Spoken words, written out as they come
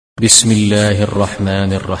بسم الله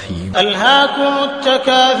الرحمن الرحيم. ألهاكم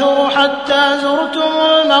التكاثر حتى زرتم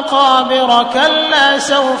المقابر، كلا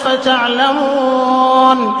سوف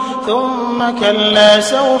تعلمون ثم كلا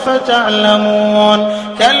سوف تعلمون،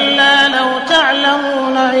 كلا لو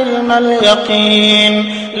تعلمون علم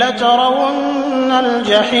اليقين لترون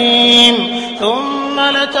الجحيم ثم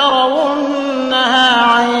لترونها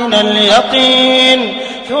عين اليقين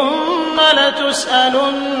ثم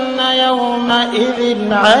لتسألن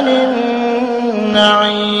يومئذ عن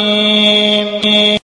النعيم.